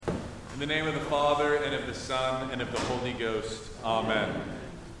In the name of the Father, and of the Son, and of the Holy Ghost. Amen.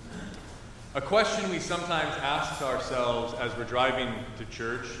 A question we sometimes ask ourselves as we're driving to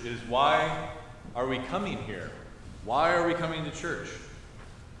church is, why are we coming here? Why are we coming to church?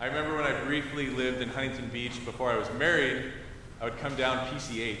 I remember when I briefly lived in Huntington Beach before I was married, I would come down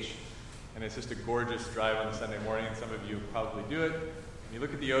PCH, and it's just a gorgeous drive on a Sunday morning. Some of you probably do it. And you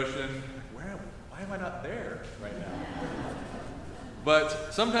look at the ocean, why am I not there right now?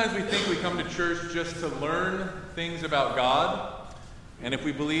 But sometimes we think we come to church just to learn things about God, and if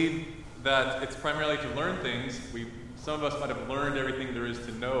we believe that it's primarily to learn things, some of us might have learned everything there is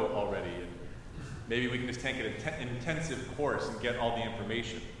to know already, and maybe we can just take an intensive course and get all the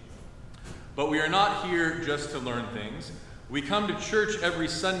information. But we are not here just to learn things. We come to church every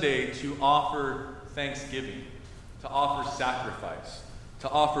Sunday to offer thanksgiving, to offer sacrifice, to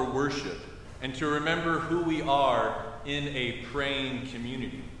offer worship, and to remember who we are in a praying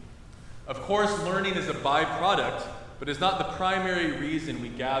community. Of course, learning is a byproduct, but is not the primary reason we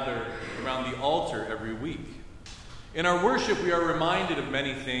gather around the altar every week. In our worship, we are reminded of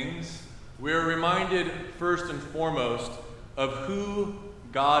many things. We are reminded, first and foremost, of who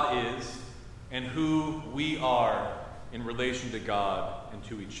God is and who we are in relation to God and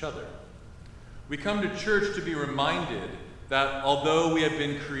to each other. We come to church to be reminded that although we have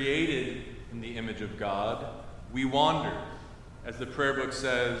been created in the image of God, we wander. As the prayer book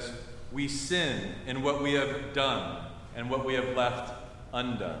says, we sin in what we have done and what we have left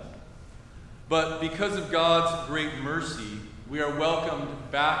undone. But because of God's great mercy, we are welcomed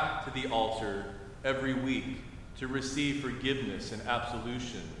back to the altar every week to receive forgiveness and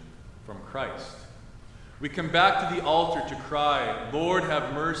absolution from Christ. We come back to the altar to cry, Lord,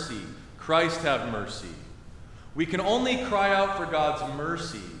 have mercy, Christ, have mercy. We can only cry out for God's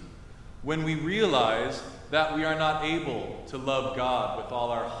mercy when we realize that we are not able to love God with all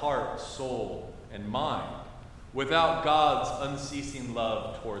our heart, soul, and mind without God's unceasing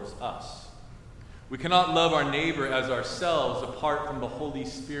love towards us. We cannot love our neighbor as ourselves apart from the Holy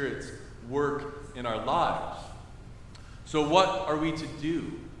Spirit's work in our lives. So what are we to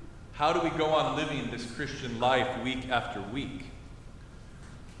do? How do we go on living this Christian life week after week?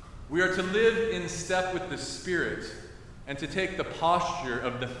 We are to live in step with the Spirit and to take the posture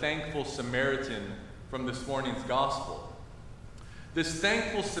of the thankful Samaritan from this morning's gospel. This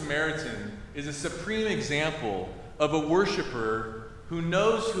thankful Samaritan is a supreme example of a worshiper who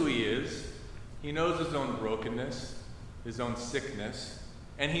knows who he is. He knows his own brokenness, his own sickness,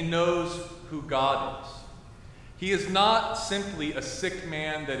 and he knows who God is. He is not simply a sick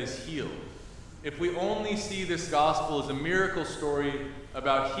man that is healed. If we only see this gospel as a miracle story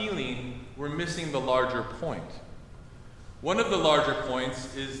about healing, we're missing the larger point. One of the larger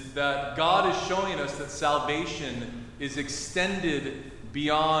points is that God is showing us that salvation is extended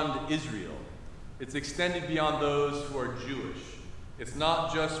beyond Israel. It's extended beyond those who are Jewish. It's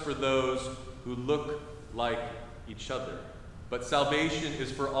not just for those who look like each other, but salvation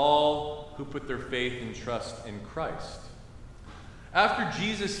is for all who put their faith and trust in Christ. After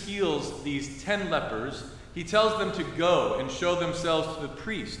Jesus heals these 10 lepers, he tells them to go and show themselves to the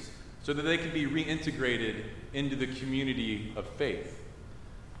priest so that they can be reintegrated into the community of faith.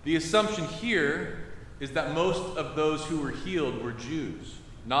 The assumption here is that most of those who were healed were Jews,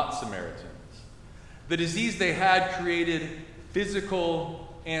 not Samaritans. The disease they had created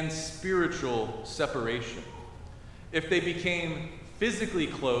physical and spiritual separation. If they became physically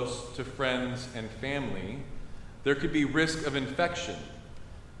close to friends and family, there could be risk of infection.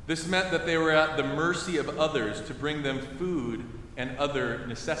 This meant that they were at the mercy of others to bring them food and other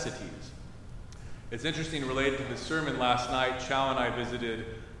necessities. It's interesting, related to the sermon last night, Chow and I visited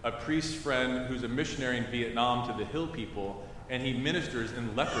a priest friend who's a missionary in Vietnam to the Hill people, and he ministers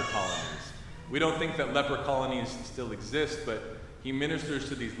in leper colonies. We don't think that leper colonies still exist, but he ministers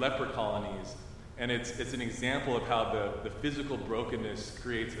to these leper colonies, and it's an example of how the physical brokenness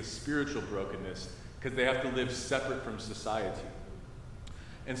creates a spiritual brokenness because they have to live separate from society.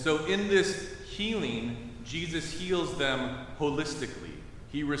 And so in this healing, Jesus heals them holistically.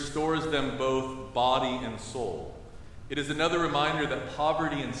 He restores them both body and soul. It is another reminder that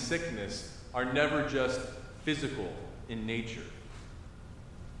poverty and sickness are never just physical in nature.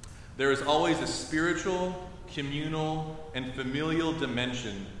 There is always a spiritual, communal, and familial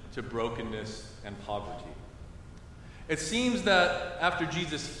dimension to brokenness and poverty. It seems that after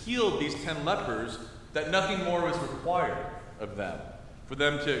Jesus healed these 10 lepers, that nothing more was required of them, for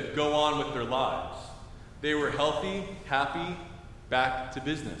them to go on with their lives. They were healthy, happy, back to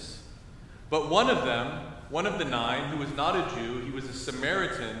business. But one of them, one of the 9, who was not a Jew, he was a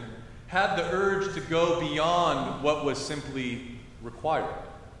Samaritan, had the urge to go beyond what was simply required.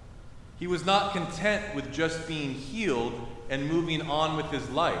 He was not content with just being healed and moving on with his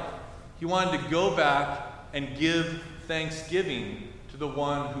life. He wanted to go back and give thanksgiving to the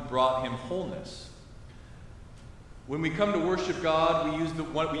one who brought him wholeness. When we come to worship God, we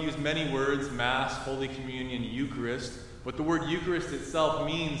use many words: Mass, Holy Communion, Eucharist. But the word Eucharist itself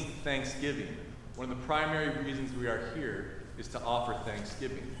means thanksgiving. One of the primary reasons we are here is to offer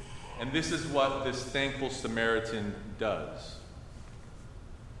thanksgiving. And this is what this thankful Samaritan does.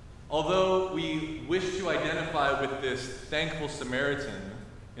 Although we wish to identify with this thankful Samaritan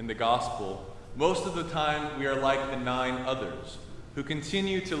in the gospel, most of the time we are like the 9 others who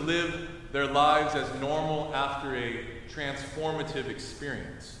continue to live their lives as normal after a transformative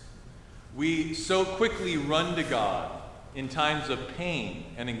experience. We so quickly run to God in times of pain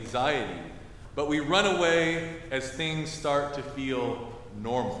and anxiety, but we run away as things start to feel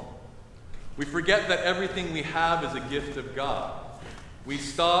normal. We forget that everything we have is a gift of God. We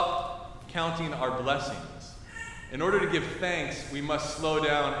stop counting our blessings. In order to give thanks, we must slow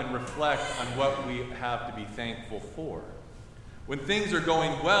down and reflect on what we have to be thankful for. When things are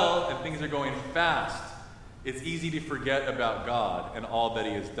going well and things are going fast, it's easy to forget about God and all that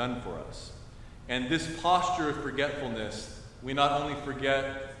He has done for us. And this posture of forgetfulness, we not only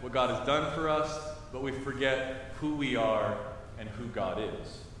forget what God has done for us, but we forget who we are and who God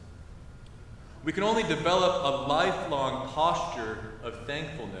is. We can only develop a lifelong posture of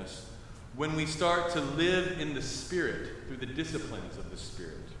thankfulness when we start to live in the Spirit through the disciplines of the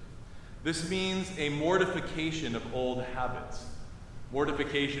Spirit. This means a mortification of old habits.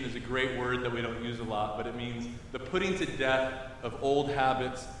 Mortification is a great word that we don't use a lot, but it means the putting to death of old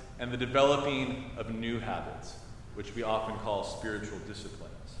habits and the developing of new habits, which we often call spiritual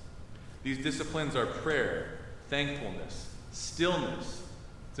disciplines. These disciplines are prayer, thankfulness, stillness.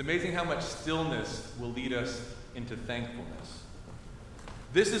 It's amazing how much stillness will lead us into thankfulness.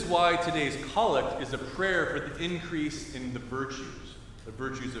 This is why today's collect is a prayer for the increase in the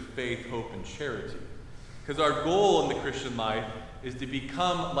virtues of faith, hope, and charity. Because our goal in the Christian life is to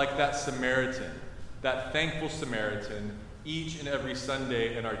become like that Samaritan, that thankful Samaritan, each and every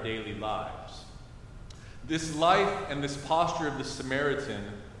Sunday in our daily lives. This life and this posture of the Samaritan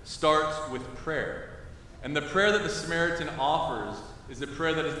starts with prayer. And the prayer that the Samaritan offers is a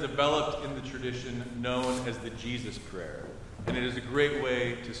prayer that is developed in the tradition known as the Jesus Prayer. And it is a great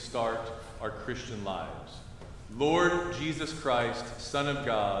way to start our Christian lives. Lord Jesus Christ, Son of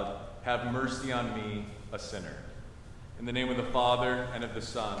God, have mercy on me, a sinner. In the name of the Father, and of the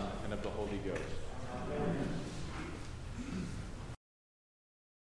Son, and of the Holy Ghost. Amen.